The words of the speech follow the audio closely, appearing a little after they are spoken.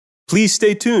Please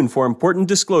stay tuned for important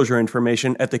disclosure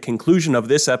information at the conclusion of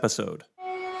this episode.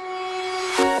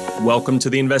 Welcome to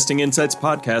the Investing Insights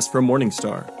podcast from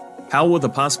Morningstar. How will the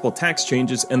possible tax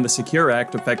changes and the Secure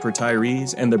Act affect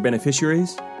retirees and their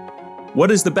beneficiaries?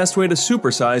 What is the best way to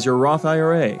supersize your Roth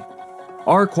IRA?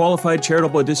 Are qualified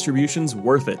charitable distributions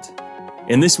worth it?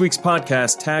 In this week's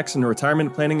podcast, tax and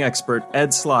retirement planning expert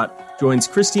Ed Slott joins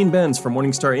Christine Benz from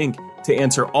Morningstar Inc. to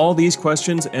answer all these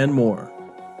questions and more.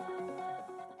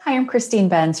 Hi, I'm Christine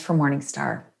Benz from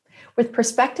Morningstar. With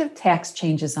prospective tax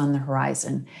changes on the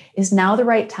horizon, is now the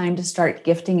right time to start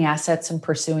gifting assets and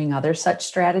pursuing other such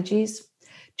strategies?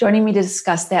 Joining me to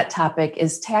discuss that topic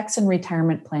is tax and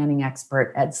retirement planning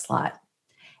expert Ed Slott.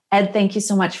 Ed, thank you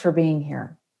so much for being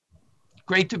here.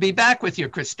 Great to be back with you,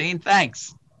 Christine.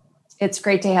 Thanks. It's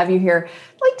great to have you here.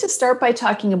 I'd like to start by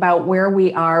talking about where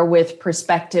we are with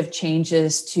prospective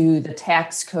changes to the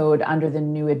tax code under the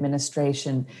new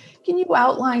administration. Can you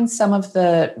outline some of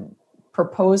the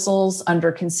proposals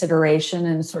under consideration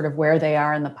and sort of where they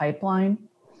are in the pipeline?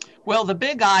 Well, the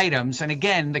big items, and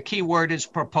again, the key word is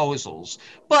proposals,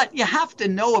 but you have to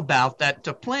know about that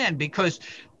to plan, because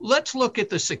let's look at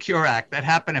the Secure Act that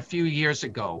happened a few years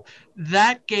ago.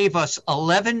 That gave us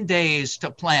 11 days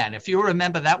to plan. If you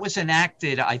remember, that was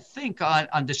enacted, I think,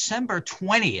 on December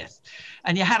 20th.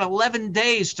 And you had 11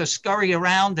 days to scurry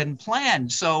around and plan.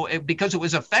 Because it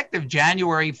was effective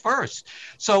January 1st.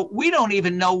 So we don't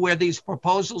even know where these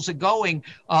proposals are going.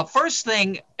 First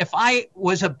thing, if I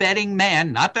was a betting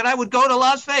man, not that I would go to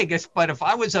Las Vegas, but if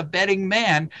I was a betting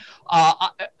man,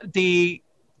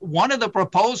 one of the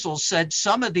proposals said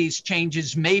some of these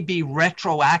changes may be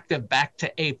retroactive back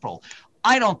to April.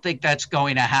 I don't think that's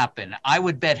going to happen. I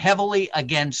would bet heavily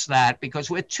against that because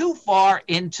we're too far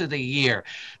into the year.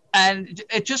 And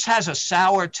it just has a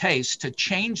sour taste to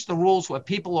change the rules where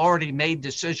people already made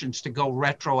decisions to go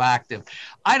retroactive.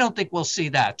 I don't think we'll see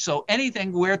that. So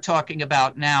anything we're talking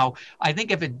about now, I think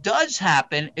if it does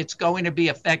happen, it's going to be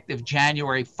effective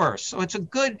January 1st. So it's a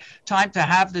good time to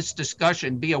have this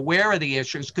discussion, be aware of the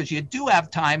issues, because you do have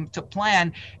time to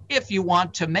plan if you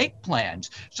want to make plans.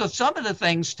 So some of the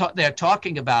things they're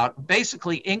talking about,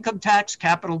 basically income tax,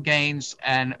 capital gains,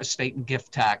 and estate and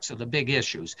gift tax are the big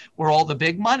issues, where all the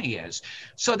big money is.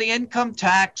 So the income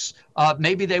tax,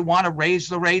 maybe they want to raise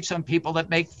the rates on people that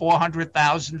make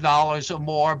 $400,000 or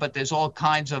more, but there's all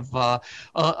kinds of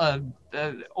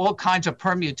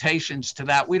permutations to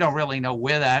that. We don't really know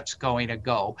where that's going to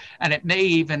go, and it may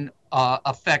even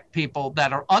affect people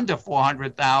that are under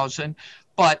 400,000,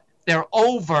 but they're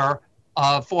over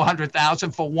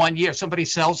 400,000 for 1 year. Somebody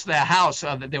sells their house.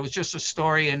 There was just a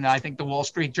story in, I think, the Wall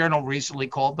Street Journal recently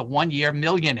called the 1 year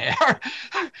millionaire.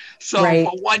 So right.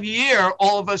 For 1 year,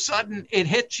 all of a sudden it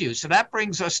hits you. So that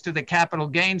brings us to the capital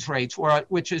gains rates,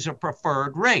 which is a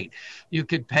preferred rate. You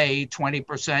could pay 20%,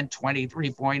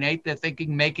 23.8. They're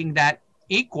thinking making that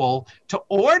equal to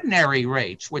ordinary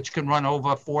rates, which can run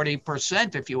over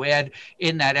 40% if you add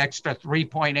in that extra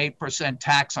 3.8%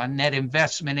 tax on net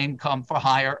investment income for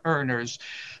higher earners.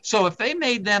 So if they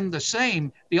made them the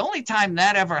same, the only time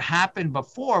that ever happened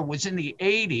before was in the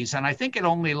 80s, and I think it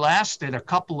only lasted a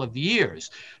couple of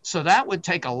years. So that would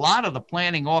take a lot of the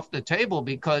planning off the table,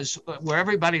 because where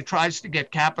everybody tries to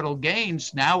get capital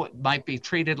gains, now it might be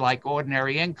treated like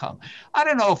ordinary income. I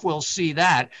don't know if we'll see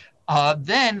that.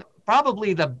 Then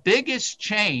probably the biggest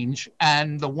change,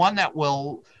 and the one that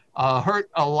will hurt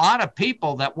a lot of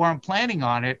people that weren't planning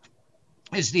on it,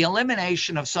 is the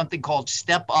elimination of something called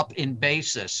step up in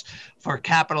basis for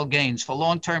capital gains, for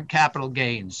long-term capital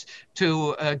gains.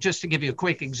 Just to give you a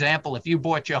quick example, if you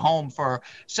bought your home for,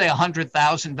 say,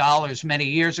 $100,000 many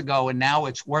years ago, and now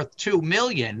it's worth $2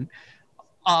 million,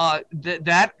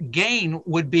 that gain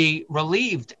would be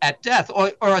relieved at death,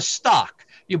 or a stock.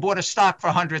 You bought a stock for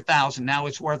 $100,000. Now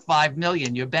it's worth $5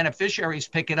 million. Your beneficiaries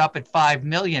pick it up at $5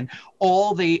 million.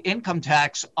 All the income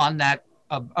tax on that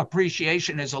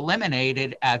appreciation is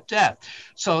eliminated at death.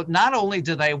 So not only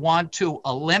do they want to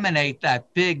eliminate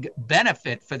that big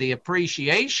benefit for the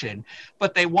appreciation,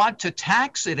 but they want to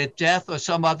tax it at death or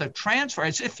some other transfer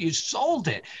as if you sold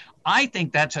it. I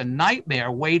think that's a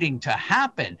nightmare waiting to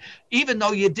happen, even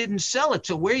though you didn't sell it.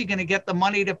 So where are you going to get the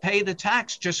money to pay the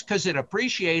tax just because it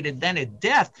appreciated then at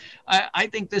death? I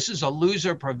think this is a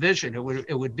loser provision.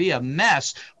 It would be a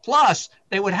mess. Plus,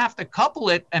 they would have to couple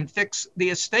it and fix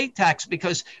the estate tax,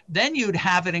 because then you'd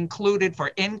have it included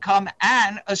for income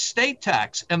and estate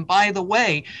tax. And by the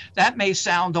way, that may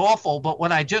sound awful, but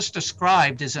what I just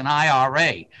described is an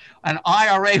IRA. An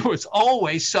IRA was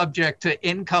always subject to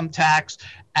income tax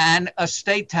and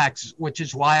estate tax, which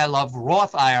is why I love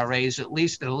Roth IRAs. At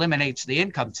least it eliminates the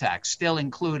income tax, still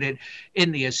included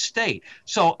in the estate.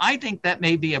 So I think that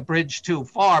may be a bridge too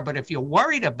far, but if you're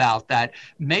worried about that,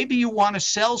 maybe you want to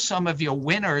sell some of your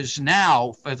winners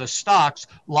now for the stocks,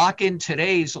 lock in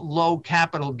today's low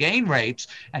capital gain rates,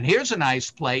 and here's a nice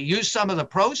play. Use some of the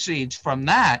proceeds from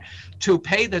that to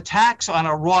pay the tax on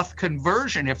a Roth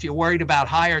conversion. If you're worried about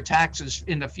higher taxes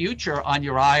in the future on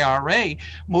your IRA,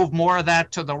 move more of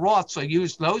that to the Roth. So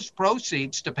use those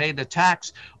proceeds to pay the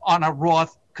tax on a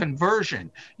Roth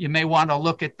conversion. You may want to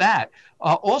look at that.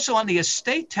 Also on the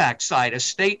estate tax side,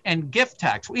 estate and gift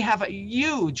tax, we have a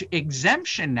huge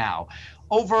exemption now.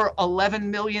 Over $11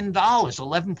 million,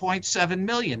 $11.7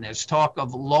 million. There's talk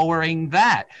of lowering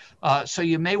that. So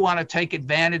you may want to take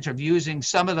advantage of using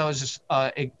some of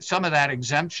that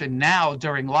exemption now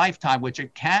during lifetime, which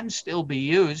it can still be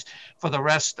used for the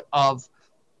rest of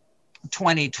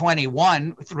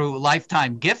 2021 through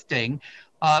lifetime gifting.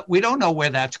 We don't know where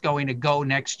that's going to go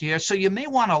next year. So you may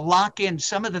want to lock in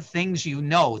some of the things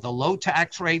the low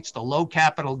tax rates, the low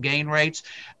capital gain rates,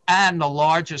 and the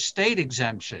large estate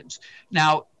exemptions.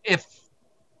 Now, if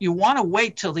you want to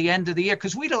wait till the end of the year,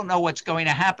 because we don't know what's going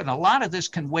to happen. A lot of this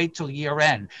can wait till year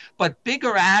end. But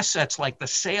bigger assets like the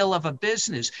sale of a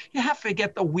business, you have to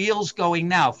get the wheels going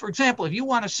now. For example, if you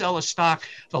want to sell a stock,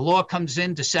 the law comes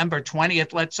in December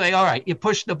 20th, let's say, all right, you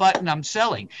push the button, I'm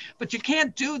selling. But you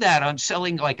can't do that on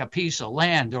selling like a piece of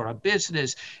land or a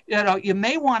business. You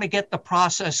may want to get the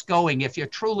process going if you're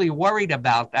truly worried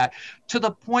about that, to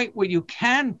the point where you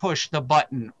can push the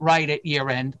button right at year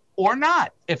end, or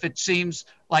not, if it seems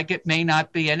like it may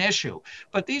not be an issue.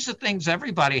 But these are things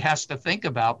everybody has to think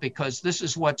about, because this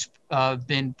is what's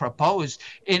been proposed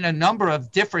in a number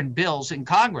of different bills in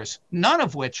Congress, none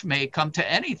of which may come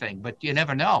to anything, but you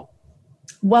never know.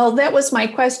 Well, that was my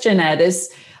question, Ed,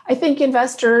 is I think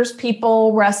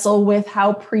people wrestle with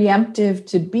how preemptive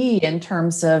to be in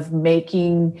terms of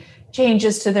making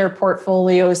changes to their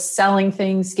portfolios, selling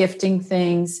things, gifting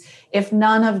things, if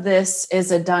none of this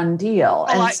is a done deal.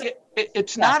 Well,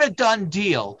 it's not a done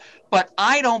deal, but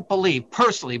I don't believe,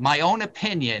 personally, my own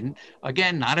opinion,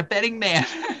 again, not a betting man,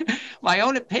 my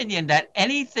own opinion, that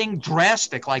anything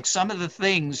drastic, like some of the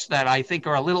things that I think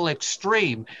are a little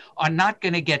extreme, are not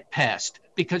going to get passed,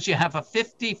 because you have a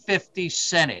 50-50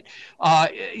 Senate.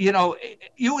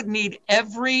 You would need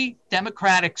every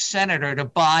Democratic senator to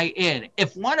buy in.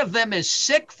 If one of them is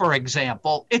sick, for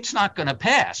example, it's not going to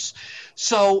pass.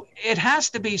 So it has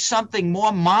to be something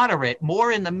more moderate,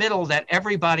 more in the middle, that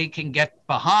everybody can get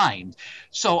behind.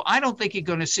 So I don't think you're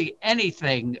going to see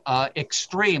anything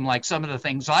extreme like some of the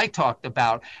things I talked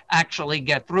about actually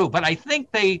get through. But I think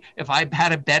if I had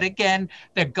to bet again,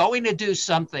 they're going to do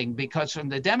something, because from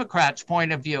the Democrats'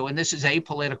 point of view, and this is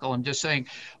apolitical, I'm just saying,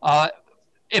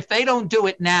 if they don't do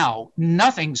it now,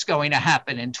 nothing's going to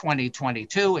happen in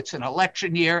 2022. It's an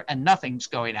election year and nothing's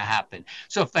going to happen.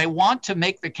 So if they want to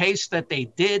make the case that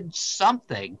they did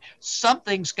something,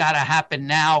 something's got to happen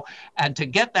now. And to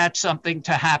get that something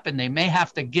to happen, they may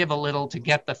have to give a little to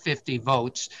get the 50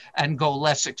 votes and go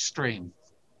less extreme.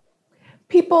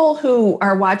 People who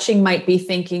are watching might be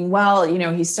thinking, well,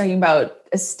 he's talking about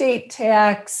estate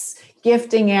tax,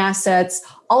 gifting assets.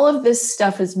 All of this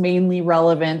stuff is mainly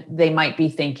relevant, they might be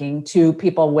thinking, to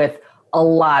people with a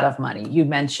lot of money. You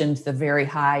mentioned the very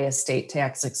high estate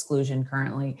tax exclusion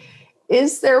currently.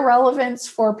 Is there relevance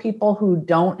for people who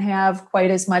don't have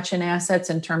quite as much in assets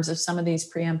in terms of some of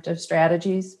these preemptive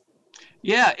strategies?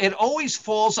 Yeah, it always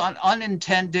falls on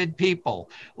unintended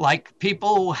people, like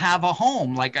people who have a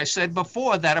home, like I said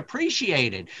before, that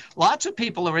appreciated. Lots of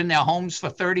people are in their homes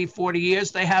for 30, 40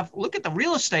 years. Look at the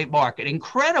real estate market,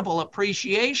 incredible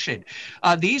appreciation.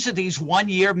 These are these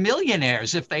one-year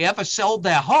millionaires. If they ever sold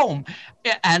their home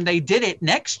and they did it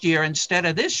next year instead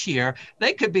of this year,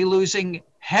 they could be losing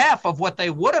half of what they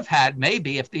would have had,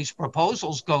 maybe, if these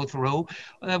proposals go through,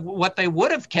 what they would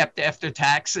have kept after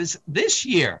taxes this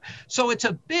year. So it's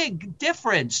a big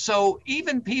difference. So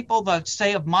even people that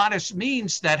say of modest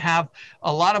means, that have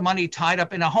a lot of money tied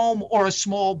up in a home or a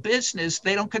small business,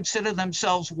 they don't consider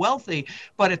themselves wealthy.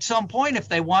 But at some point, if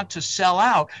they want to sell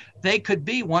out, they could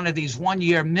be one of these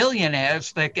one-year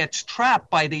millionaires that gets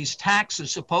trapped by these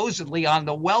taxes supposedly on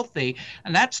the wealthy.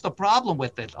 And that's the problem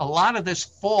with it. A lot of this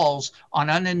falls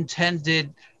on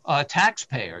unintended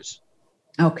taxpayers.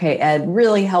 Okay, Ed,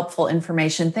 really helpful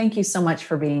information. Thank you so much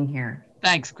for being here.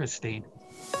 Thanks, Christine.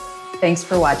 Thanks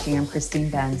for watching. I'm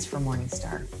Christine Benz for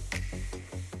Morningstar.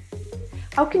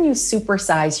 How can you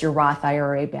supersize your Roth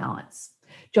IRA balance?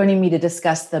 Joining me to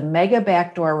discuss the Mega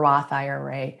Backdoor Roth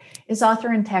IRA is author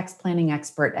and tax planning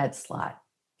expert Ed Slott.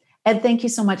 Ed, thank you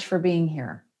so much for being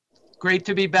here. Great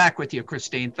to be back with you,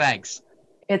 Christine. Thanks.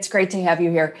 It's great to have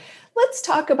you here. Let's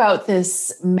talk about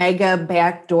this mega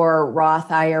backdoor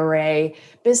Roth IRA.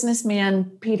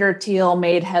 Businessman Peter Thiel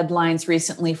made headlines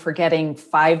recently for getting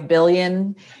 $5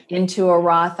 billion into a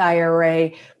Roth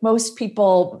IRA. Most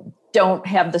people don't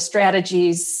have the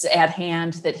strategies at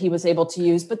hand that he was able to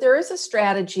use, but there is a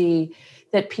strategy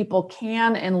that people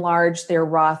can enlarge their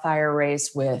Roth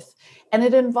IRAs with. And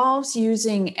it involves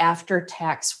using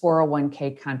after-tax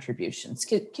 401k contributions.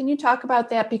 Can you talk about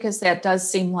that? Because that does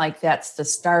seem like that's the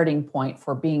starting point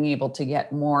for being able to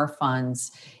get more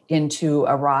funds into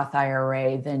a Roth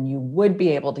IRA than you would be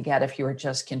able to get if you were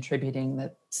just contributing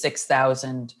the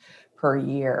 $6,000 per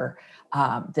year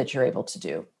that you're able to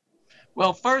do.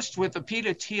 Well, first with the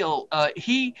Peter Thiel,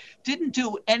 he didn't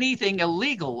do anything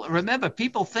illegal. Remember,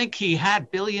 people think he had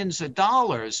billions of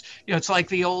dollars. It's like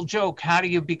the old joke, how do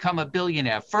you become a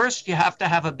billionaire? First, you have to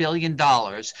have $1 billion.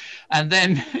 And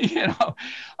then, he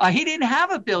didn't have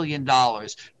 $1 billion.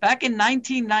 Back in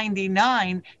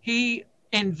 1999, he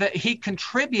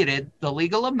contributed the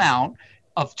legal amount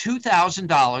of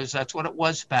 $2,000, that's what it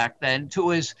was back then,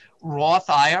 to his Roth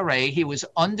IRA. He was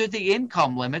under the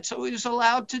income limit, so he was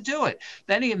allowed to do it.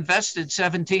 Then he invested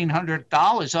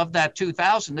 $1,700 of that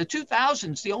 $2,000. The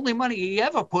 $2,000 is the only money he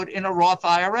ever put in a Roth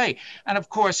IRA. And of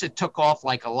course, it took off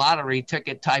like a lottery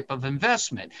ticket type of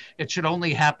investment. It should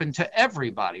only happen to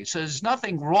everybody. So there's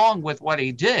nothing wrong with what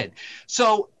he did.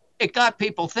 So it got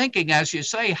people thinking, as you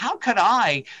say, how could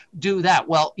I do that?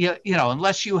 Well,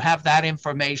 unless you have that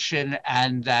information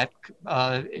and that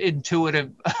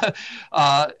intuitive,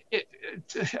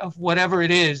 whatever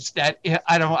it is, that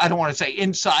I don't want to say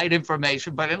inside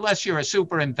information, but unless you're a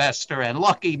super investor, and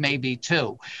lucky maybe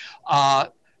too,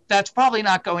 that's probably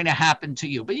not going to happen to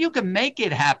you. But you can make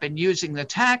it happen using the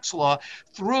tax law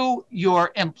through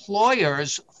your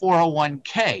employer's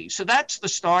 401k. So that's the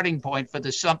starting point for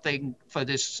this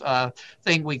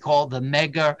thing we call the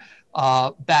mega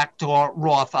backdoor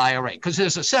Roth IRA, because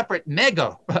there's a separate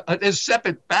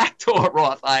backdoor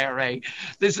Roth IRA.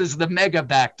 This is the mega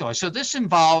backdoor. So this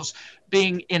involves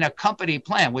being in a company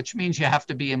plan, which means you have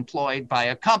to be employed by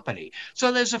a company. So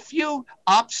there's a few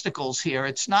obstacles here.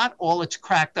 It's not all it's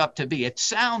cracked up to be. It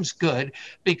sounds good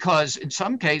because in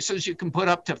some cases you can put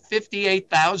up to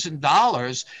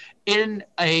 $58,000 in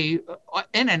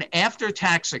an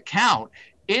after-tax account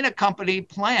in a company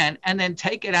plan, and then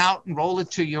take it out and roll it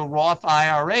to your Roth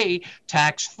IRA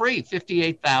tax-free,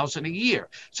 $58,000 a year.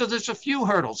 So there's a few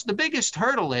hurdles. The biggest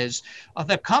hurdle is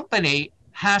the company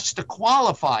has to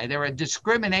qualify. There are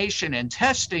discrimination and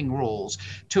testing rules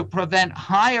to prevent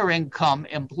higher income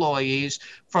employees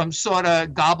from sort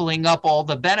of gobbling up all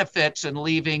the benefits and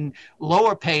leaving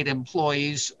lower paid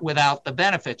employees without the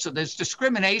benefits. So there's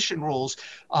discrimination rules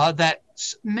that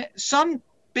some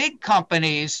big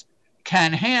companies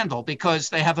can handle because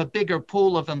they have a bigger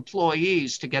pool of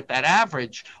employees to get that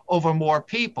average over more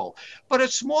people. But a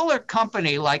smaller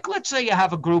company, like let's say you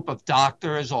have a group of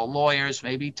doctors or lawyers,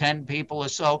 maybe 10 people or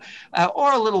so,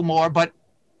 or a little more, but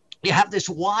you have this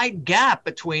wide gap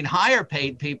between higher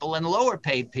paid people and lower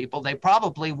paid people. They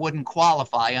probably wouldn't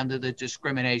qualify under the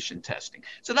discrimination testing.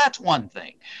 So that's one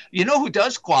thing. You know who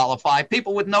does qualify?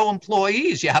 People with no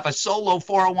employees. You have a solo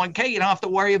 401k, you don't have to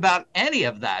worry about any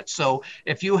of that. So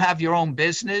if you have your own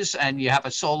business and you have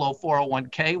a solo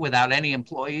 401k without any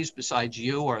employees besides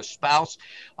you or a spouse,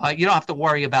 you don't have to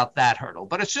worry about that hurdle.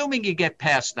 But assuming you get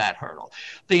past that hurdle,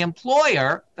 the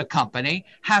employer, the company,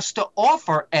 has to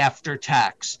offer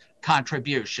after-tax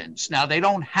contributions. Now, they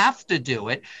don't have to do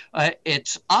it.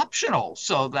 It's optional.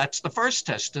 So that's the first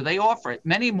test. Do they offer it?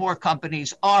 Many more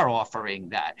companies are offering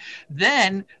that.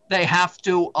 Then they have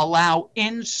to allow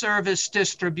in-service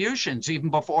distributions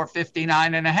even before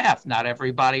 59 and a half. Not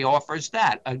everybody offers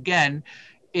that. Again,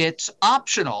 it's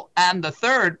optional. And the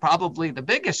third, probably the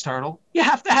biggest hurdle, you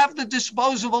have to have the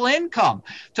disposable income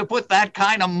to put that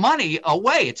kind of money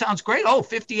away. It sounds great. Oh,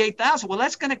 $58,000. Well,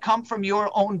 that's going to come from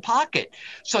your own pocket.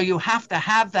 So you have to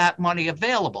have that money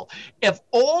available. If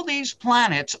all these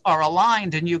planets are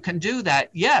aligned and you can do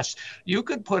that, yes, you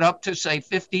could put up to, say,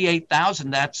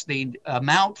 $58,000. That's the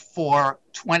amount for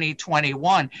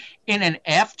 2021 in an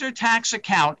after-tax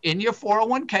account in your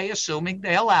 401k, assuming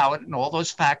they allow it and all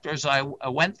those factors I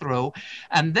went through.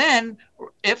 And then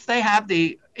if they have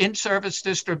the in-service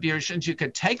distributions, you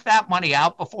could take that money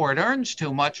out before it earns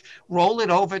too much, roll it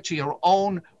over to your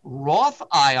own Roth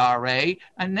IRA,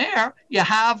 and there you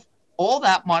have all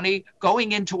that money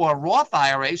going into a Roth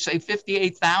IRA, say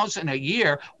 $58,000 a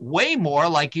year, way more,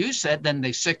 like you said, than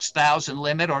the 6,000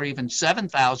 limit or even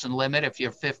 7,000 limit if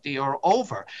you're 50 or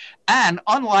over. And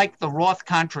unlike the Roth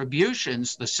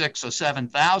contributions, the 6 or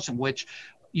 7,000, which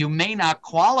you may not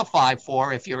qualify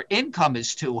for if your income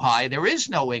is too high, there is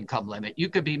no income limit. You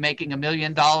could be making $1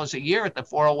 million a year at the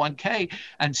 401k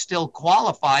and still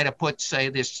qualify to put, say,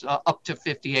 this up to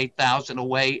 $58,000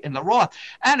 away in the Roth.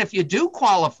 And if you do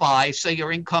qualify, say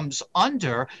your income's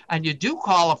under, and you do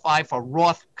qualify for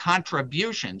Roth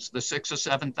contributions, the 6 or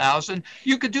 7,000,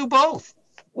 you could do both.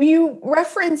 Well, you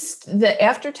referenced the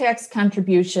after-tax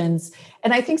contributions,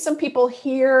 and I think some people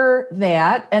hear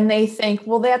that and they think,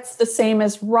 well, that's the same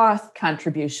as Roth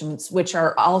contributions, which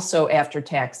are also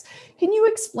after-tax. Can you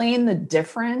explain the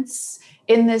difference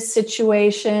in this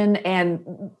situation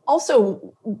and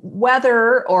also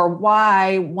whether or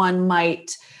why one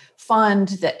might fund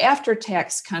the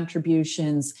after-tax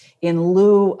contributions in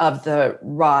lieu of the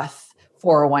Roth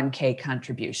 401k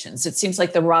contributions? It seems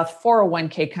like the Roth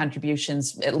 401k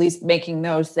contributions, at least making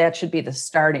those, that should be the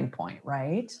starting point,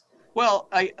 right? Well,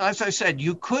 as I said,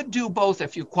 you could do both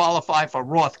if you qualify for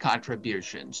Roth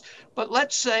contributions. But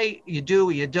let's say you do,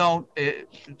 you don't,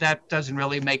 that doesn't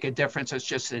really make a difference. It's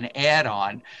just an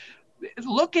add-on.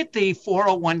 Look at the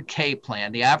 401k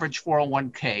plan, the average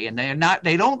 401k, and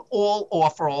they don't all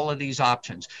offer all of these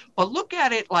options, but look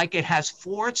at it like it has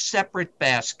 4 separate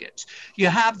baskets. You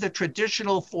have the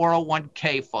traditional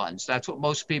 401k funds. That's what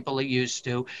most people are used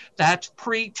to. That's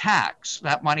pre-tax.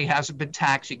 That money hasn't been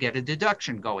taxed. You get a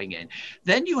deduction going in.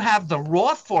 Then you have the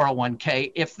Roth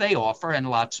 401k, if they offer, and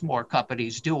lots more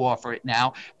companies do offer it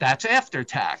now. That's after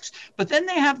tax. But then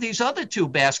they have these other 2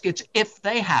 baskets, if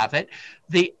they have it.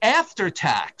 The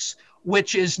after-tax,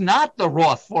 which is not the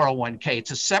Roth 401k.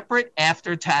 It's a separate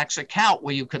after-tax account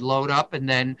where you could load up and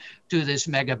then do this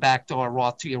mega backdoor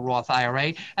Roth to your Roth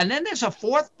IRA. And then there's a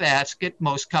 4th basket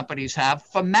most companies have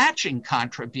for matching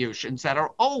contributions that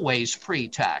are always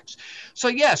pre-tax. So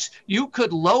yes, you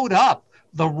could load up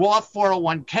the Roth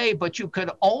 401k, but you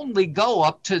could only go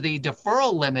up to the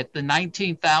deferral limit, the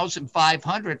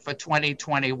 $19,500 for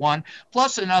 2021,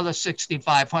 plus another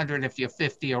 $6,500 if you're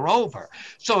 50 or over.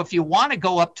 So if you want to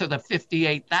go up to the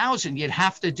 $58,000, you'd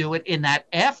have to do it in that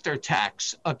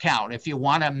after-tax account if you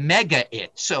want to mega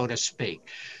it, so to speak.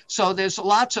 So there's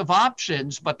lots of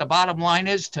options, but the bottom line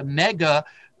is to mega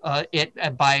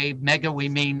by mega, we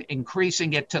mean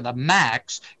increasing it to the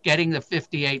max, getting the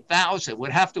 58,000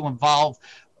 would have to involve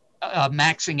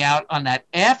maxing out on that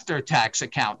after-tax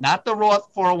account, not the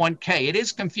Roth 401k. It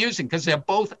is confusing because they're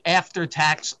both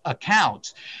after-tax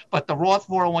accounts, but the Roth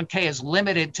 401k is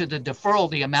limited to the deferral,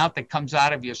 the amount that comes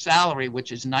out of your salary,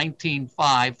 which is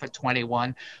 $19,500 for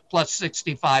 21 plus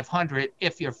 $6,500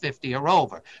 if you're 50 or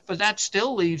over. But that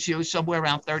still leaves you somewhere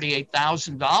around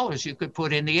 $38,000 you could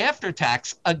put in the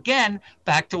after-tax. Again,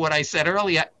 back to what I said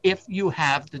earlier, if you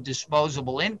have the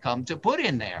disposable income to put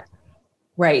in there.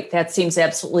 Right. That seems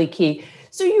absolutely key.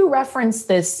 So you referenced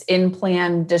this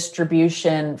in-plan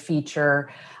distribution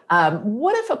feature.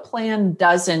 What if a plan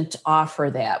doesn't offer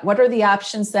that? What are the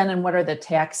options then, and what are the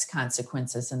tax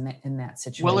consequences in that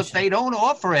situation? Well, if they don't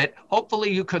offer it,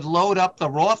 hopefully you could load up the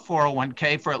Roth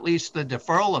 401k for at least the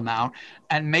deferral amount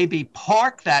and maybe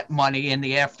park that money in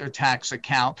the after-tax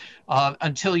account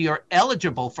until you're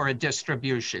eligible for a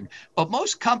distribution. But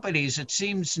most companies, it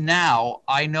seems now,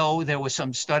 I know there were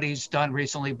some studies done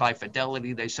recently by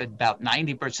Fidelity. They said about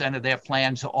 90% of their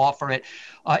plans offer it.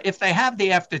 If they have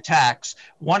the after-tax,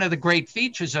 one of the great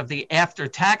features of the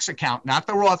after-tax account, not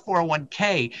the Roth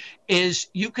 401k, is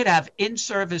you could have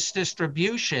in-service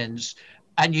distributions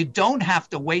and you don't have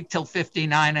to wait till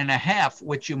 59 and a half,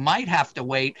 which you might have to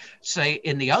wait, say,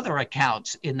 in the other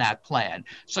accounts in that plan.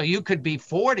 So you could be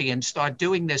 40 and start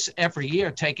doing this every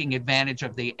year, taking advantage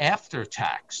of the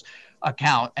after-tax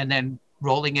account and then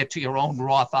rolling it to your own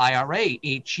Roth IRA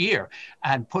each year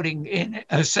and putting in,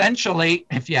 essentially,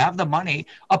 if you have the money,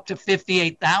 up to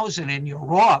 $58,000 in your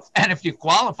Roth. And if you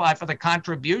qualify for the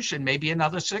contribution, maybe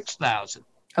another $6,000.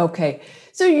 Okay.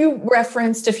 So you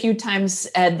referenced a few times,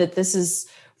 Ed, that this is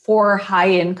for high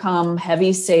income,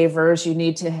 heavy savers. You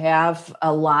need to have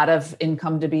a lot of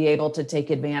income to be able to take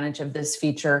advantage of this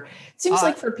feature. It seems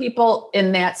like for people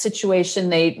in that situation,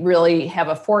 they really have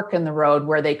a fork in the road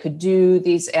where they could do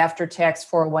these after-tax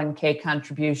 401k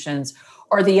contributions,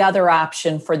 or the other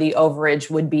option for the overage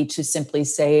would be to simply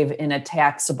save in a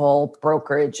taxable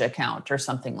brokerage account or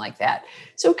something like that.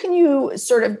 So can you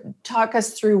sort of talk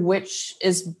us through which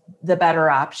is the better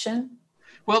option?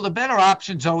 Well, the better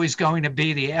option is always going to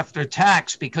be the after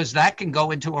tax, because that can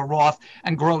go into a Roth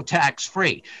and grow tax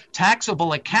free.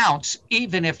 Taxable accounts,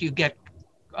 even if you get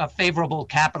favorable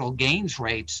capital gains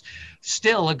rates,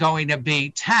 still are going to be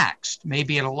taxed,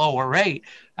 maybe at a lower rate.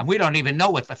 And we don't even know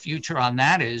what the future on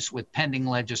that is with pending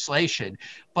legislation,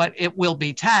 but it will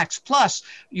be taxed. Plus,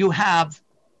 you have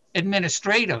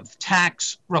administrative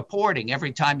tax reporting.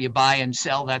 Every time you buy and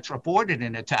sell, that's reported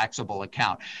in a taxable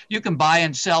account. You can buy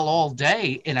and sell all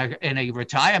day in a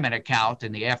retirement account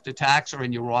in the after tax or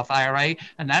in your Roth IRA,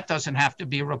 and that doesn't have to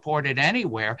be reported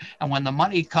anywhere. And when the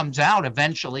money comes out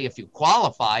eventually, if you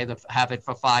qualify to have it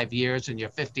for 5 years and you're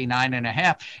 59 and a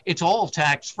half, it's all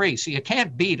tax free. So you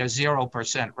can't beat a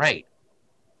 0% rate.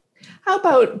 How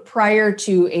about prior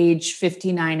to age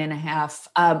 59 and a half?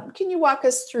 Can you walk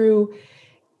us through,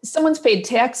 someone's paid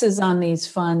taxes on these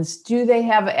funds. Do they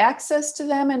have access to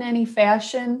them in any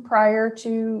fashion prior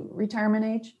to retirement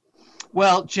age?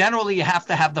 Well, generally, you have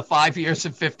to have the 5 years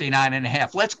of 59 and a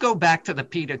half. Let's go back to the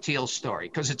Peter Thiel story,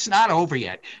 because it's not over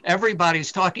yet.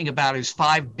 Everybody's talking about his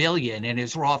 $5 billion in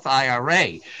his Roth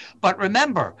IRA. But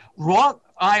remember, Roth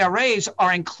IRAs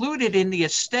are included in the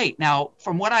estate. Now,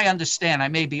 from what I understand, I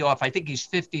may be off. I think he's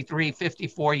 53,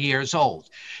 54 years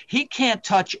old. He can't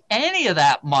touch any of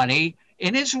that money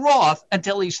in his Roth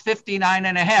until he's 59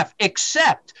 and a half,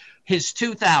 except his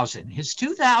 2,000. His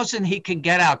 2,000 he can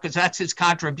get out because that's his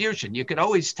contribution. You could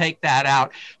always take that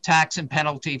out, tax and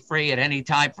penalty free at any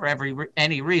time for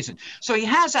any reason. So he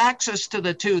has access to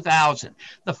the 2,000.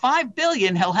 The $5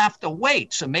 billion he'll have to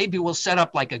wait. So maybe we'll set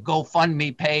up like a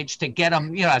GoFundMe page to get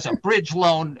him, as a bridge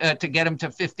loan to get him to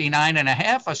 59 and a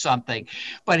half or something.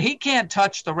 But he can't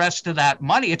touch the rest of that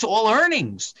money. It's all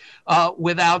earnings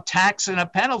without tax and a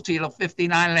penalty till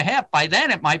 59 and a half. By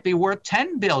then it might be worth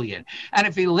 10 billion. And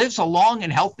if he lives a long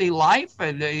and healthy life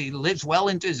and he lives well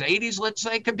into his 80s, let's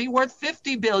say, it could be worth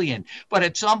 50 billion. But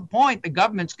at some point, the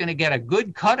government's going to get a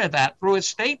good cut of that through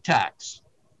estate tax.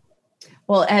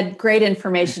 Well, Ed, great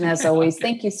information as always.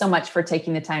 Thank you so much for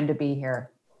taking the time to be here.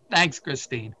 Thanks,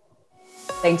 Christine.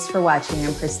 Thanks for watching.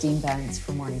 I'm Christine Benz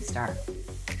for Morningstar.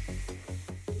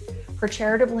 For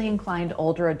charitably inclined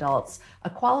older adults,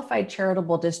 a qualified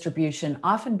charitable distribution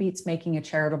often beats making a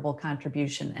charitable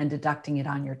contribution and deducting it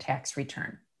on your tax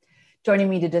return.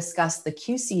 Joining me to discuss the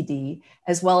QCD,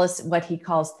 as well as what he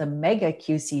calls the mega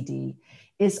QCD,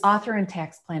 is author and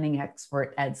tax planning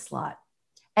expert Ed Slott.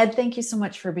 Ed, thank you so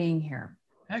much for being here.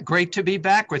 Great to be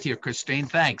back with you, Christine.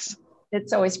 Thanks.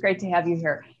 It's always great to have you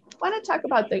here. I want to talk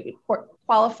about the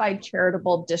qualified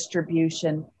charitable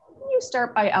distribution. Can you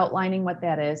start by outlining what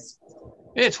that is?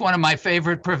 It's one of my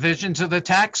favorite provisions of the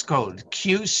tax code,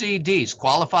 QCDs,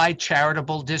 qualified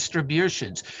charitable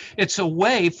distributions. It's a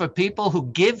way for people who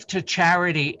give to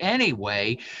charity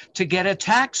anyway to get a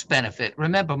tax benefit.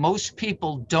 Remember, most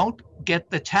people don't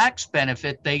get the tax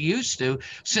benefit they used to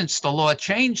since the law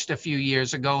changed a few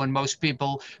years ago, and most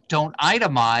people don't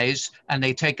itemize and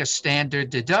they take a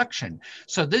standard deduction.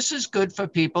 So this is good for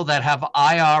people that have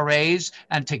IRAs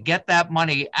and to get that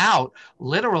money out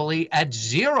literally at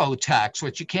zero tax,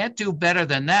 which you can't do better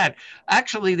than that.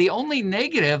 Actually, the only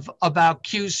negative about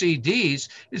QCDs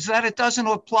is that it doesn't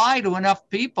apply to enough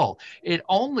people. It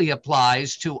only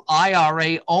applies to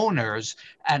IRA owners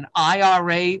and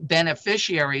IRA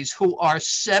beneficiaries who are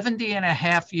 70 and a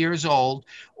half years old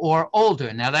or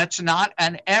older. Now, that's not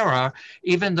an error,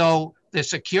 even though the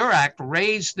Secure Act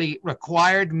raised the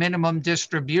required minimum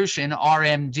distribution,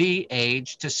 RMD,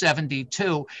 age to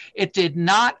 72. It did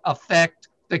not affect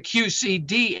the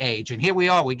QCD age. And here we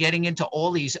are, we're getting into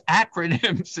all these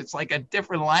acronyms. It's like a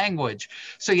different language.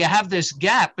 So you have this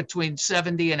gap between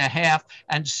 70 and a half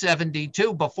and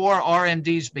 72 before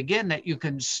RMDs begin that you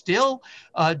can still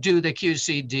do the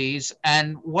QCDs.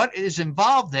 And what is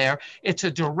involved there, it's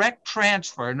a direct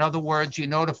transfer. In other words, you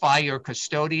notify your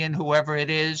custodian, whoever it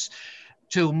is,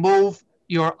 to move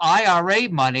your IRA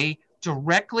money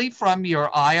directly from your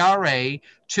IRA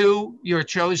to your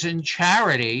chosen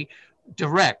charity.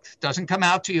 Direct, doesn't come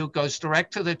out to you, goes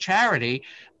direct to the charity,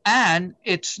 and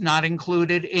it's not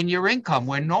included in your income,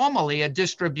 where normally a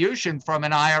distribution from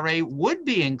an IRA would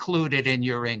be included in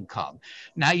your income.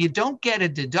 Now, you don't get a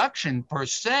deduction per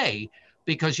se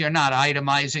because you're not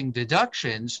itemizing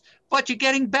deductions, but you're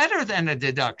getting better than a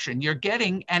deduction. You're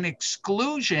getting an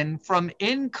exclusion from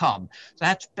income.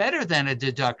 That's better than a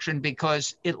deduction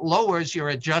because it lowers your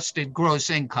adjusted gross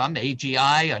income,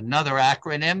 AGI, another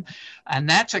acronym, and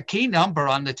that's a key number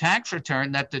on the tax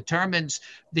return that determines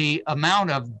the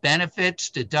amount of benefits,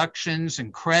 deductions,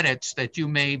 and credits that you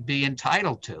may be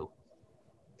entitled to.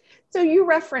 So you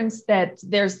referenced that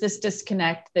there's this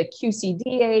disconnect. The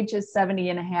QCD age is 70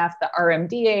 and a half, the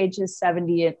RMD age is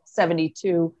 70 and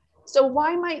 72. So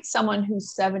why might someone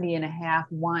who's 70 and a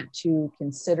half want to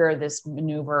consider this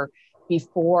maneuver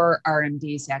before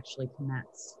RMDs actually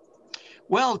commence?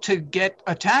 Well, to get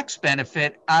a tax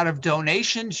benefit out of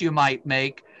donations you might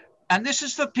make. And this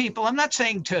is for people, I'm not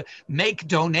saying to make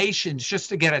donations just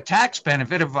to get a tax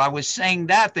benefit. If I was saying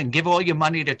that, then give all your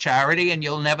money to charity and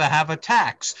you'll never have a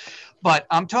tax. But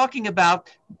I'm talking about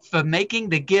for making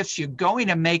the gifts you're going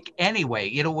to make anyway.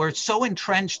 You know, we're so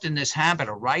entrenched in this habit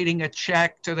of writing a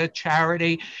check to the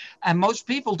charity. And most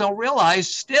people don't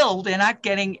realize still they're not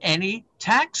getting any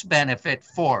tax benefit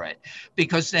for it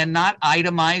because they're not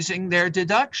itemizing their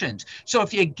deductions. So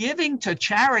if you're giving to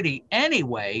charity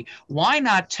anyway, why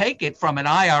not take it from an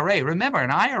IRA? Remember,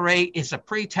 an IRA is a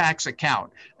pre-tax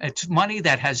account. It's money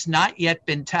that has not yet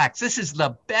been taxed. This is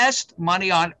the best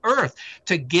money on earth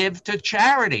to give to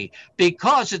charity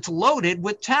because it's loaded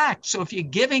with tax. So if you're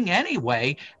giving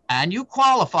anyway, and you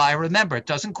qualify, remember, it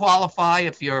doesn't qualify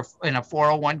if you're in a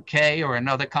 401k or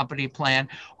another company plan,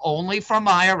 only from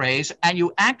IRAs, and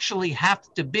you actually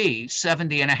have to be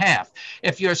 70 and a half.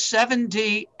 If you're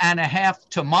 70 and a half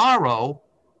tomorrow,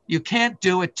 you can't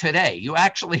do it today. You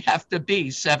actually have to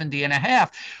be 70 and a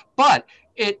half, but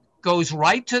it goes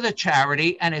right to the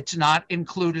charity and it's not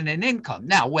included in income.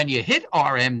 Now, when you hit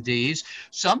RMDs,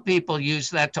 some people use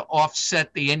that to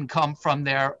offset the income from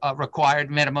their required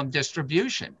minimum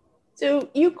distribution. So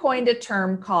you coined a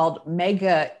term called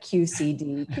mega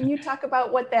QCD. Can you talk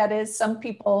about what that is? Some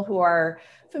people who are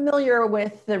familiar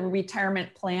with the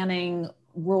retirement planning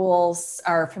rules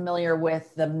are familiar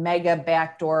with the mega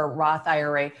backdoor Roth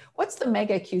IRA. What's the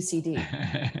mega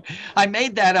QCD? I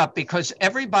made that up because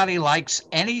everybody likes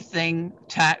anything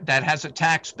that has a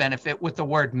tax benefit with the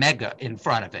word mega in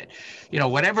front of it. You know,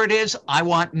 whatever it is, I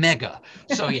want mega.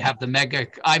 So you have the mega,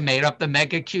 I made up the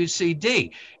mega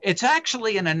QCD. It's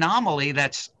actually an anomaly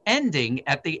that's ending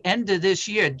at the end of this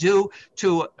year due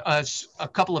to a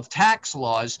couple of tax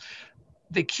laws.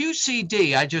 The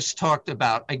QCD I just talked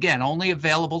about, again, only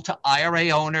available to IRA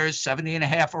owners, 70 and a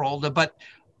half or older, but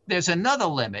there's another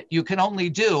limit. You can only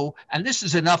do, and this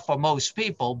is enough for most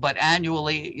people, but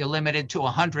annually you're limited to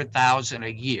 100,000 a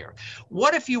year.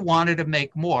 What if you wanted to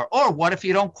make more? Or what if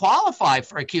you don't qualify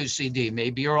for a QCD?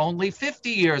 Maybe you're only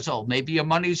 50 years old. Maybe your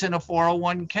money's in a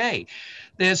 401k.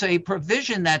 There's a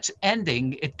provision that's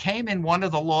ending. It came in one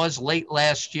of the laws late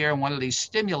last year in one of these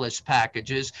stimulus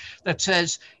packages that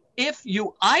says, if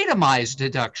you itemize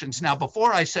deductions, now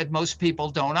before I said most people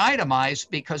don't itemize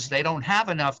because they don't have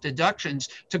enough deductions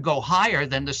to go higher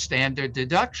than the standard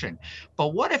deduction. But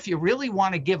what if you really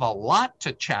want to give a lot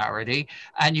to charity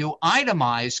and you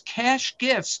itemize? Cash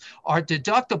gifts are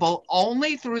deductible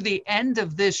only through the end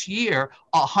of this year,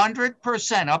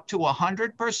 100%, up to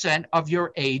 100% of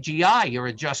your AGI, your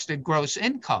adjusted gross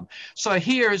income. So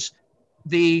here's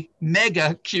the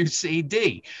mega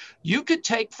QCD. You could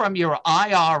take from your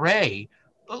IRA,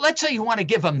 let's say you want to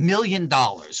give $1 million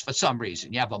for some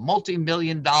reason. You have a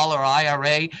multi-million-dollar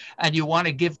IRA and you want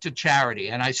to give to charity.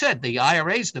 And I said the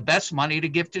IRA is the best money to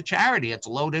give to charity. It's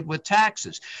loaded with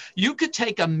taxes. You could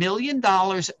take $1 million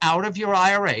out of your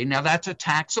IRA. Now that's a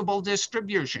taxable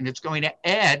distribution. It's going to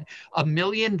add $1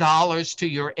 million to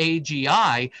your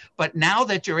AGI. But now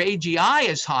that your AGI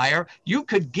is higher, you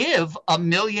could give $1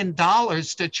 million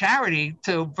to charity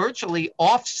to virtually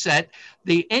offset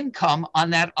the income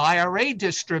on that IRA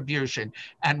distribution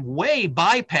and way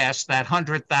bypass that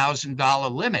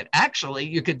 $100,000 limit. Actually,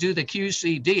 you could do the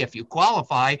QCD if you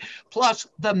qualify, plus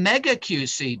the mega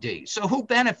QCD. So who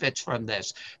benefits from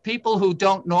this? People who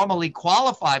don't normally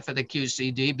qualify for the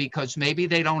QCD because maybe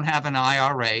they don't have an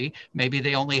IRA, maybe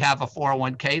they only have a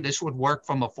 401k. This would work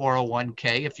from a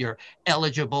 401k if you're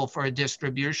eligible for a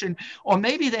distribution, or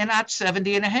maybe they're not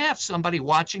 70 and a half. Somebody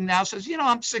watching now says, you know,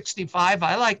 I'm 65.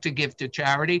 I like to give to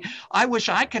charity. I wish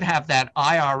I could have that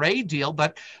IRA deal,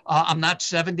 but I'm not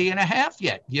 70 and a half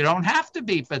yet. You don't have to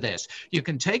be for this. You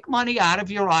can take money out of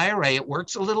your IRA. It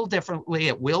works a little differently.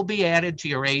 It will be added to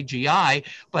your AGI,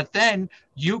 but then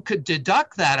you could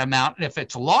deduct that amount. And if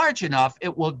it's large enough,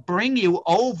 it will bring you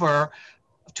over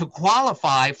to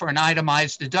qualify for an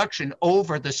itemized deduction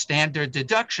over the standard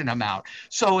deduction amount.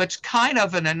 So it's kind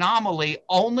of an anomaly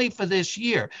only for this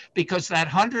year because that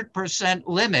 100%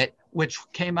 limit, which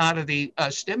came out of the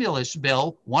stimulus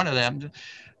bill, one of them,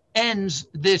 ends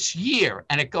this year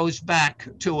and it goes back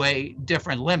to a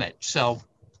different limit. So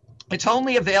It's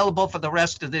only available for the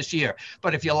rest of this year.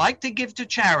 But if you like to give to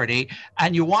charity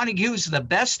and you want to use the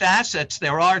best assets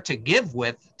there are to give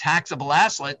with, taxable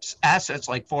assets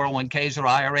like 401ks or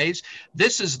IRAs,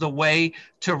 this is the way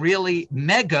to really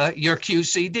mega your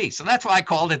QCD. So that's why I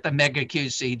called it the Mega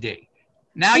QCD.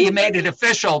 Now you made it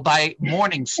official by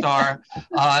Morningstar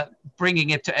bringing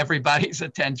it to everybody's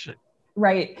attention.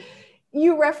 Right.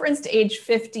 You referenced age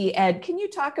 50, Ed. Can you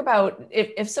talk about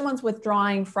if someone's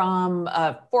withdrawing from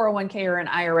a 401k or an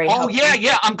IRA? Oh,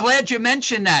 yeah. I'm glad you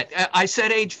mentioned that. I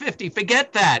said age 50.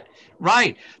 Forget that.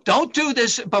 Right. Don't do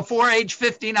this before age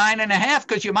 59 and a half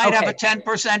because you might have a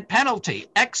 10% penalty.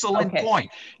 Excellent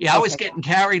point. Yeah, I was getting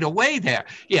carried away there.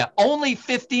 Yeah, only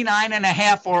 59 and a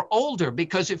half or older,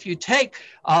 because if you take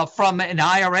from an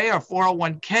IRA or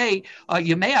 401k,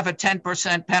 you may have a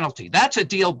 10% penalty. That's a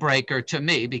deal breaker to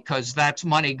me because that's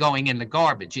money going in the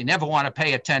garbage. You never want to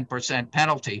pay a 10%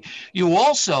 penalty. You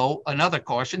also, another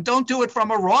caution, don't do it from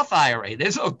a Roth IRA.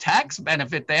 There's no tax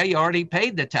benefit there. You already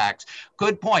paid the tax.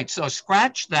 Good point. So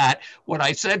scratch that. What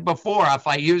I said before, if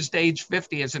I used age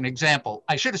 50 as an example,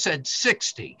 I should have said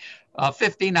 60,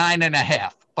 59 and a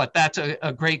half. But that's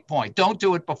a great point. Don't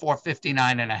do it before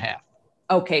 59 and a half.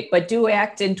 Okay, but do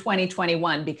act in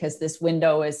 2021 because this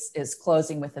window is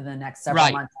closing within the next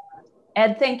several months.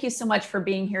 Ed, thank you so much for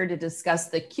being here to discuss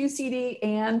the QCD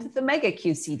and the Mega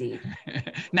QCD.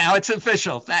 Now it's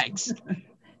official. Thanks.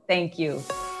 Thank you.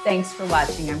 Thanks for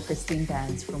watching. I'm Christine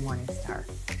Benz from Morningstar.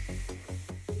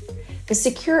 The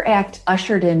SECURE Act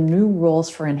ushered in new rules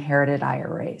for inherited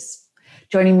IRAs.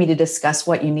 Joining me to discuss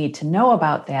what you need to know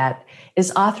about that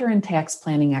is author and tax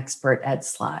planning expert Ed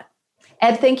Slott.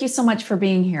 Ed, thank you so much for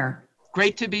being here.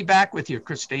 Great to be back with you,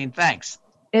 Christine. Thanks.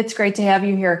 It's great to have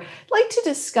you here. I'd like to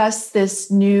discuss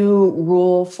this new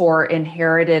rule for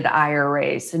inherited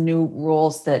IRAs, the new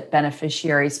rules that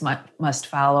beneficiaries must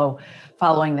follow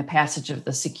following the passage of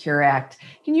the SECURE Act.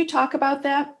 Can you talk about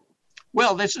that?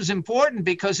 Well, this is important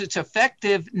because it's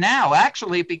effective now.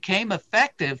 Actually, it became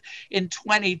effective in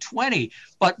 2020,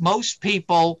 but most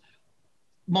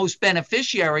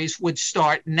beneficiaries would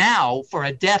start now for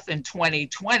a death in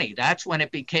 2020. That's when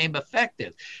it became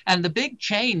effective. And the big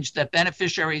change that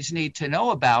beneficiaries need to know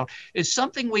about is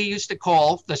something we used to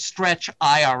call the stretch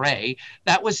IRA.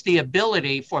 That was the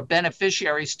ability for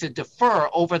beneficiaries to defer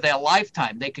over their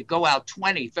lifetime. They could go out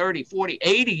 20, 30, 40,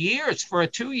 80 years for a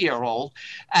 2-year-old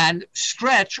and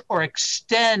stretch or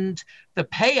extend the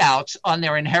payouts on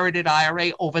their inherited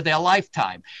IRA over their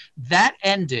lifetime. That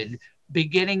ended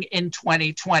beginning in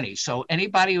 2020. So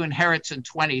anybody who inherits in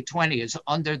 2020 is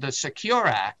under the SECURE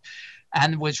Act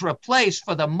and was replaced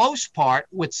for the most part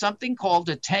with something called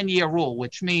a 10-year rule,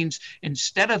 which means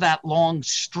instead of that long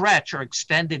stretch or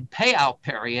extended payout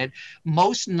period,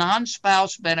 most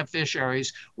non-spouse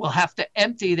beneficiaries will have to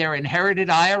empty their inherited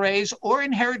IRAs or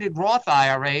inherited Roth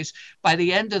IRAs by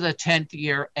the end of the 10th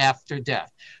year after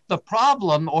death. The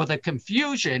problem or the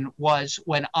confusion was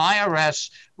when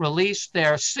IRS released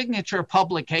their signature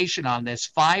publication on this,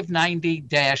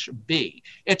 590-B.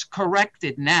 It's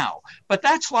corrected now, but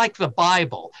that's like the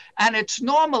Bible. And it's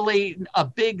normally a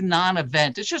big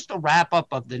non-event. It's just a wrap-up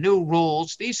of the new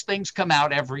rules. These things come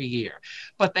out every year.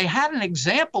 But they had an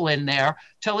example in there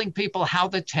telling people how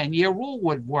the 10-year rule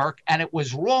would work, and it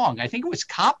was wrong. I think it was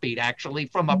copied, actually,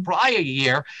 from a prior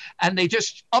year, and they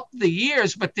just upped the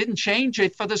years but didn't change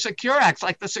it for the SECURE Act,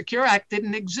 like the SECURE Act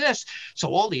didn't exist. So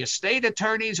all the estate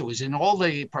attorneys, it was in all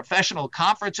the professional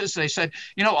conferences, they said,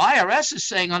 you know, IRS is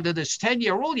saying under this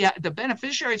 10-year rule, yeah, the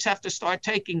beneficiaries have to start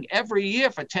taking every year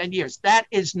for 10 years. That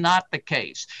is not the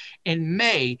case. In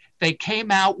May, they came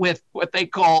out with what they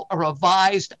call a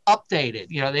revised, updated.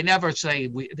 You know, they never say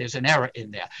there's an error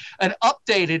in there. An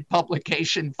updated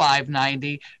publication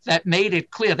 590 that made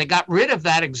it clear. They got rid of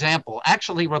that example,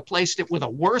 actually replaced it with a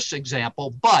worse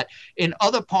example. But in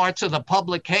other parts of the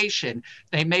publication,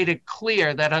 they made it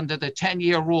clear that under the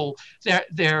 10-year rule,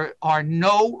 there are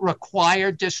no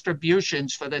required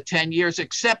distributions for the 10 years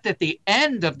except at the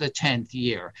end of the 10th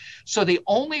year. So the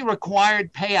only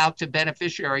required payout to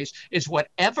beneficiaries is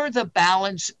whatever the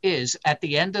balance is at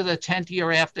the end of the 10th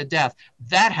year after death.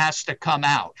 That has to come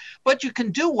out. But you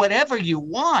can do whatever you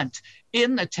want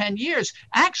in the 10 years.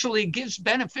 Actually gives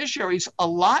beneficiaries a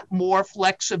lot more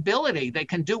flexibility. They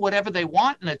can do whatever they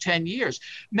want in the 10 years.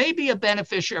 Maybe a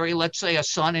beneficiary, let's say a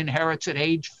son inherits at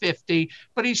age 50,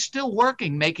 but he's still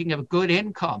working, making a good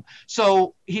income.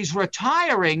 So he's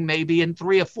retiring maybe in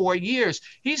 3 or 4 years.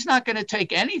 He's not going to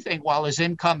take anything while his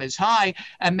income is high.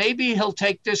 And maybe he'll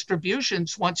take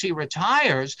distributions once he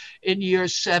retires in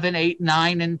years 7, 8,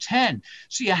 9, and 10.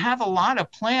 So you have a lot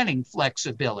of planning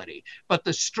flexibility. But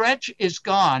the stretch is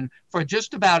gone for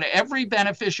just about every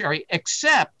beneficiary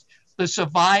except the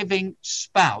surviving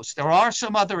spouse. There are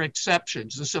some other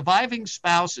exceptions. The surviving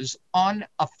spouse is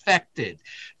unaffected.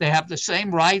 They have the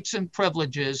same rights and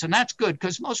privileges, and that's good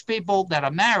because most people that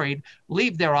are married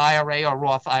leave their IRA or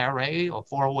Roth IRA or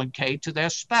 401k to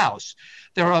their spouse.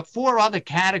 There are 4 other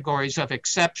categories of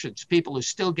exceptions, people who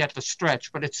still get the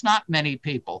stretch, but it's not many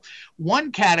people.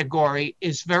 One category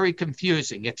is very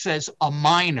confusing. It says a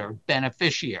minor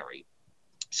beneficiary.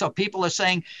 So people are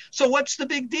saying, so what's the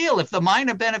big deal? If the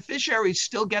minor beneficiaries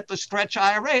still get the stretch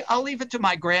IRA, I'll leave it to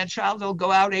my grandchild. They'll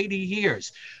go out 80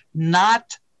 years.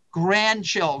 Not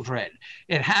grandchildren.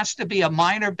 It has to be a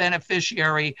minor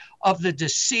beneficiary of the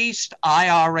deceased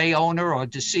IRA owner or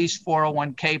deceased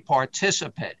 401k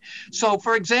participant. So,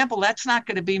 for example, that's not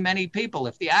going to be many people.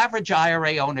 If the average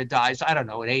IRA owner dies, I don't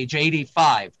know, at age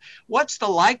 85, what's the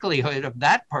likelihood of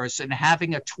that person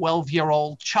having a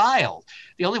 12-year-old child?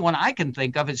 The only one I can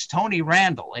think of is Tony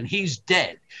Randall, and he's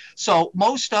dead. So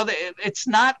it's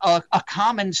not a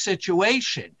common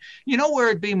situation. You know where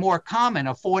it'd be more common?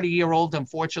 A 40-year-old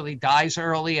unfortunately dies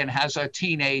early and has a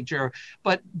teenager,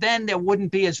 but then there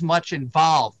wouldn't be as much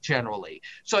involved generally.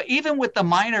 So even with the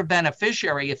minor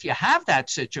beneficiary, if you have that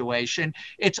situation,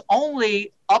 it's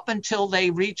only up until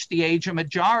they reach the age of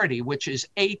majority, which is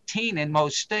 18 in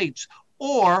most states,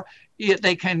 or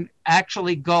they can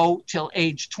actually go till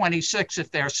age 26 if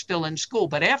they're still in school.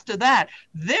 But after that,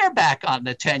 they're back on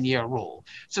the 10-year rule.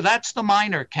 So that's the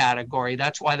minor category.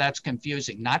 That's why that's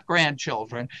confusing, not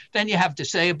grandchildren. Then you have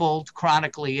disabled,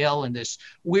 chronically ill, and this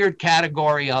weird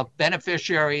category of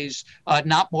beneficiaries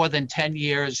not more than 10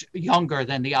 years younger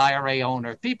than the IRA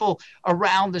owner, people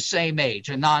around the same age,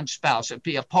 a non-spouse, it'd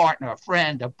be a partner, a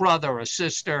friend, a brother, a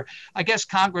sister. I guess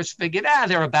Congress figured,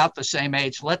 they're about the same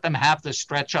age. Let them have the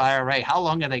stretch IRA. How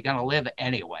long are they going to live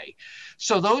anyway?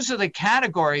 So those are the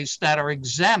categories that are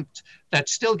exempt that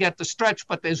still get the stretch.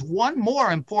 But there's one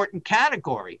more important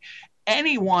category: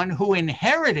 anyone who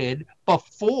inherited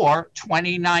before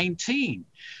 2019.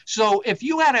 So if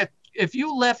you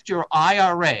left your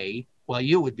IRA, well,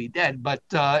 you would be dead, but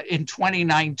in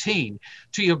 2019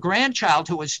 to your grandchild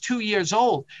who was 2 years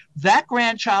old, that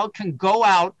grandchild can go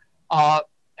out.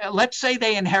 Let's say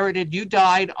they inherited, you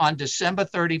died on December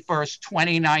 31st,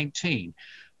 2019.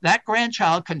 That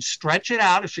grandchild can stretch it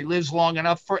out if she lives long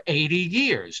enough for 80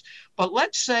 years. But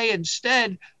let's say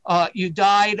instead you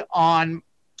died on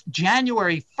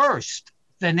January 1st,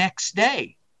 the next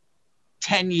day,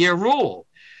 10-year rule.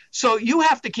 So you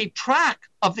have to keep track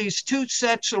of these 2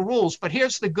 sets of rules. But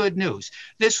here's the good news.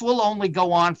 This will only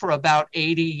go on for about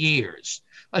 80 years.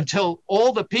 Until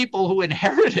all the people who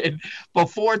inherited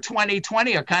before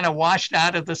 2020 are kind of washed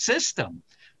out of the system.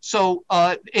 So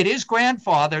it is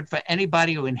grandfathered for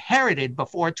anybody who inherited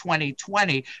before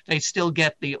 2020. They still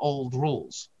get the old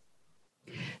rules.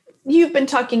 You've been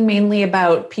talking mainly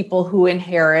about people who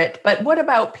inherit, but what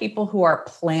about people who are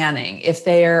planning? If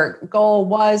their goal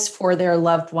was for their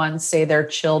loved ones, say their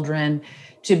children,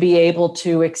 to be able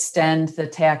to extend the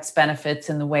tax benefits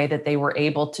in the way that they were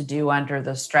able to do under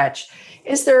the stretch.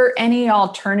 Is there any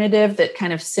alternative that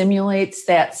kind of simulates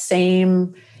that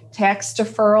same tax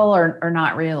deferral or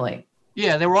not really?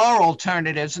 Yeah, there are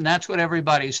alternatives, and that's what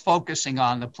everybody's focusing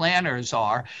on, the planners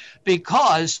are,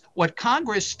 because what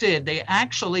Congress did, they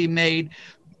actually made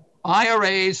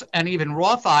IRAs and even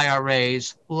Roth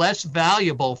IRAs less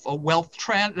valuable for wealth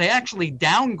transfer. They actually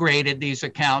downgraded these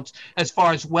accounts as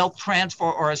far as wealth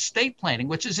transfer or estate planning,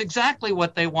 which is exactly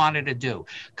what they wanted to do.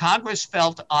 Congress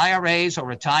felt IRAs or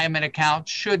retirement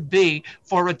accounts should be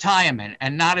for retirement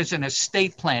and not as an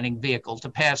estate planning vehicle to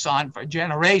pass on for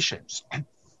generations.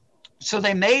 So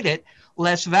they made it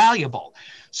less valuable.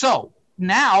 So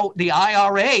now the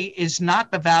IRA is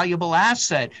not the valuable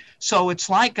asset. So it's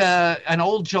like an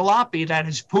old jalopy that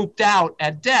is pooped out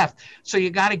at death. So you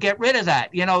got to get rid of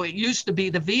that. You know, it used to be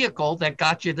the vehicle that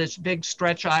got you this big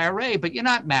stretch IRA, but you're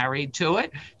not married to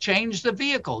it. Change the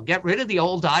vehicle. Get rid of the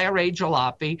old IRA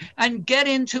jalopy and get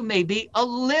into maybe a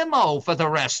limo for the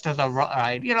rest of the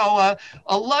ride, you know,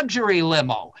 a luxury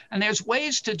limo. And there's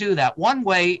ways to do that. One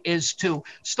way is to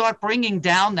start bringing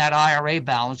down that IRA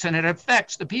balance, and it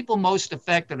affects the people most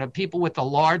affected are people with the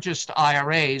largest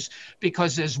IRAs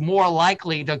because there's more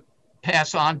likely to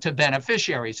pass on to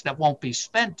beneficiaries that won't be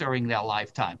spent during their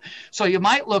lifetime. So you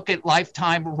might look at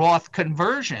lifetime Roth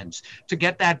conversions to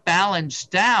get that balance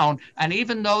down. And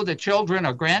even though the children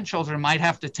or grandchildren might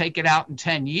have to take it out in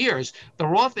 10 years, the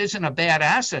Roth isn't a bad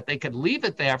asset. They could leave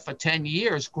it there for 10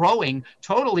 years, growing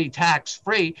totally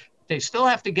tax-free. They still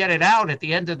have to get it out at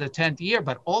the end of the 10th year,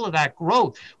 but all of that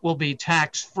growth will be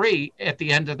tax-free at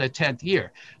the end of the 10th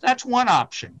year. That's one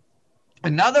option.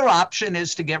 Another option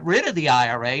is to get rid of the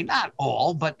IRA, not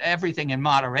all, but everything in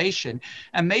moderation,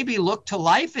 and maybe look to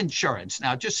life insurance.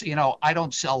 Now, just so you know, I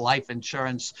don't sell life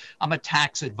insurance. I'm a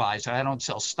tax advisor. I don't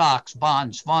sell stocks,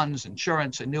 bonds, funds,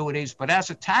 insurance, annuities. But as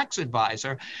a tax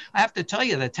advisor, I have to tell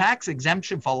you the tax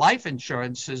exemption for life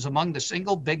insurance is among the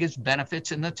single biggest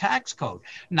benefits in the tax code,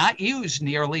 not used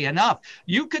nearly enough.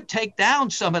 You could take down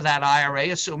some of that IRA,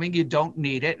 assuming you don't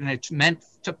need it, and it's meant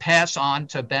to pass on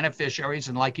to beneficiaries,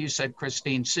 and like you said,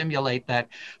 Christine, simulate that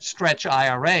stretch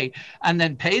IRA, and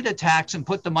then pay the tax and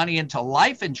put the money into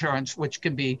life insurance, which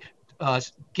can be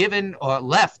given or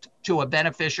left to a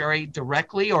beneficiary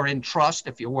directly or in trust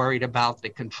if you're worried about the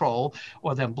control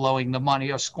or them blowing the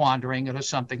money or squandering it or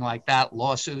something like that,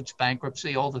 lawsuits,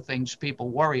 bankruptcy, all the things people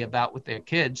worry about with their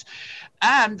kids.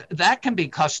 And that can be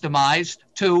customized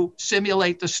to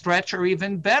simulate the stretch or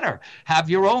even better. Have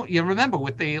your own, you remember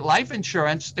with the life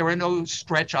insurance, there are no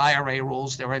stretch IRA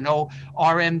rules, there are no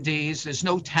RMDs, there's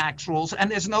no tax rules, and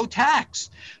there's no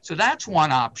tax. So that's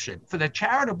one option. For the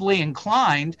charitably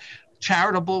inclined,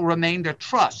 charitable remainder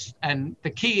trust. And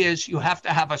the key is you have to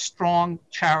have a strong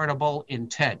charitable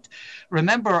intent.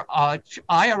 Remember,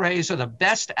 IRAs are the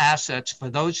best assets for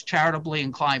those charitably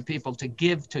inclined people to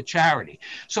give to charity.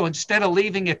 So instead of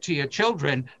leaving it to your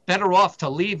children, better off to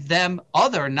leave them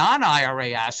other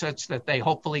non-IRA assets that they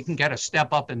hopefully can get a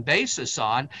step up in basis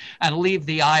on, and leave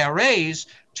the IRAs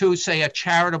to, say, a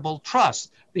charitable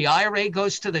trust. The IRA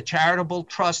goes to the charitable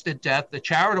trust at death. The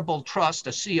charitable trust,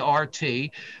 a CRT,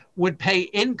 would pay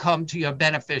income to your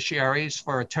beneficiaries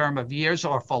for a term of years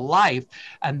or for life,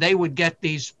 and they would get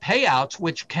these payouts,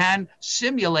 which can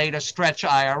simulate a stretch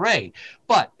IRA.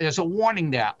 But there's a warning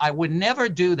there. I would never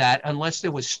do that unless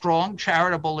there was strong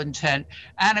charitable intent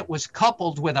and it was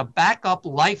coupled with a backup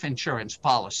life insurance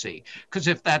policy. Because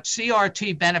if that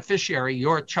CRT beneficiary,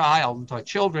 your child or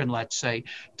children, let's say,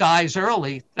 dies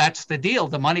early, that's the deal.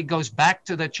 The money goes back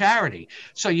to the charity.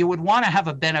 So you would want to have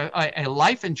a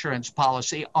life insurance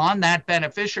policy on that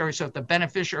beneficiary. So if the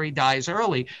beneficiary dies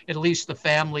early, at least the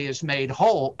family is made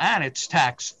whole and it's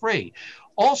tax-free.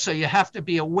 Also, you have to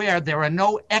be aware there are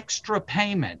no extra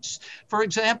payments. For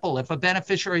example, if a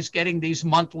beneficiary is getting these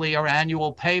monthly or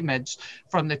annual payments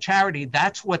from the charity,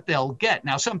 that's what they'll get.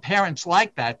 Now, some parents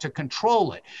like that to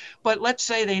control it. But let's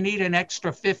say they need an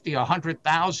extra $50,000 or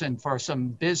 $100,000 for some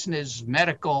business,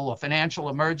 medical, or financial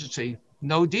emergency.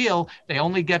 No deal. They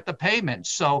only get the payments.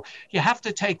 So you have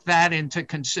to take that into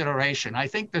consideration. I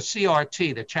think the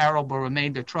CRT, the Charitable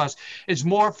Remainder Trust, is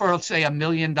more for, let's say, $1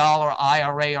 million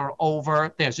IRA or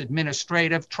over. There's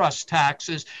administrative trust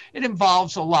taxes. It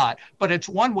involves a lot, but it's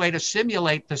one way to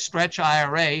simulate the stretch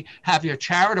IRA, have your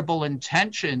charitable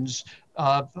intentions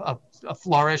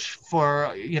flourish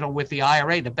for, with the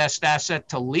IRA, the best asset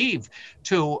to leave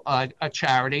to a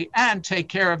charity, and take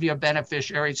care of your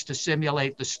beneficiaries to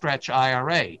simulate the stretch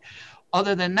IRA.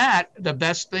 Other than that, the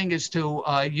best thing is to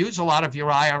use a lot of your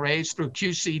IRAs through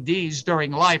QCDs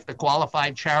during life, the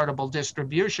qualified charitable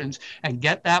distributions, and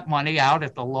get that money out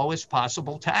at the lowest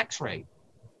possible tax rate.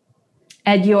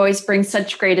 Ed, you always bring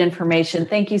such great information.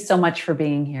 Thank you so much for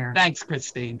being here. Thanks,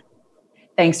 Christine.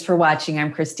 Thanks for watching.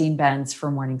 I'm Christine Benz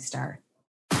for Morningstar.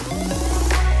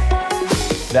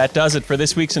 That does it for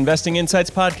this week's Investing Insights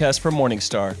podcast from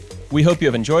Morningstar. We hope you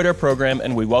have enjoyed our program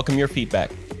and we welcome your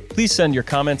feedback. Please send your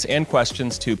comments and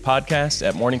questions to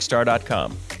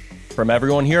podcast@morningstar.com. From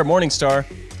everyone here at Morningstar,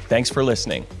 thanks for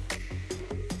listening.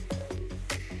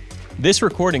 This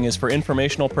recording is for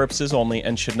informational purposes only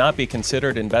and should not be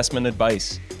considered investment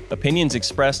advice. Opinions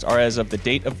expressed are as of the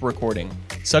date of recording.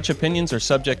 Such opinions are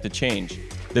subject to change.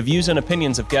 The views and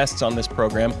opinions of guests on this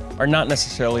program are not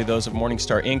necessarily those of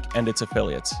Morningstar Inc. and its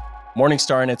affiliates.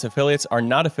 Morningstar and its affiliates are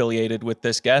not affiliated with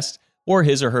this guest or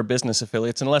his or her business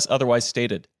affiliates unless otherwise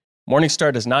stated.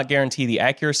 Morningstar does not guarantee the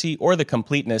accuracy or the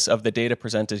completeness of the data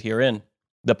presented herein.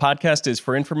 The podcast is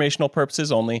for informational purposes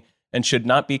only and should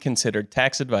not be considered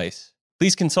tax advice.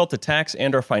 Please consult a tax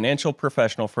and/or financial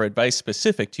professional for advice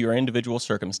specific to your individual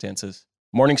circumstances.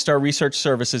 Morningstar Research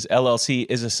Services, LLC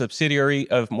is a subsidiary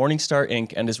of Morningstar,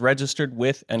 Inc. and is registered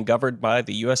with and governed by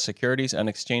the U.S. Securities and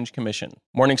Exchange Commission.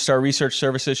 Morningstar Research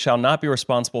Services shall not be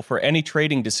responsible for any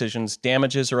trading decisions,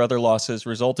 damages, or other losses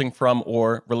resulting from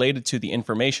or related to the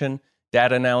information,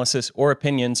 data analysis, or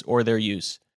opinions or their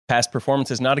use. Past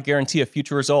performance is not a guarantee of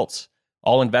future results.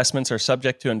 All investments are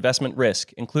subject to investment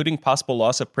risk, including possible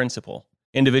loss of principal.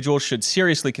 Individuals should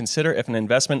seriously consider if an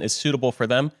investment is suitable for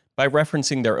them by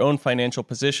referencing their own financial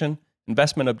position,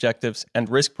 investment objectives, and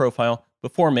risk profile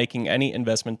before making any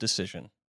investment decision.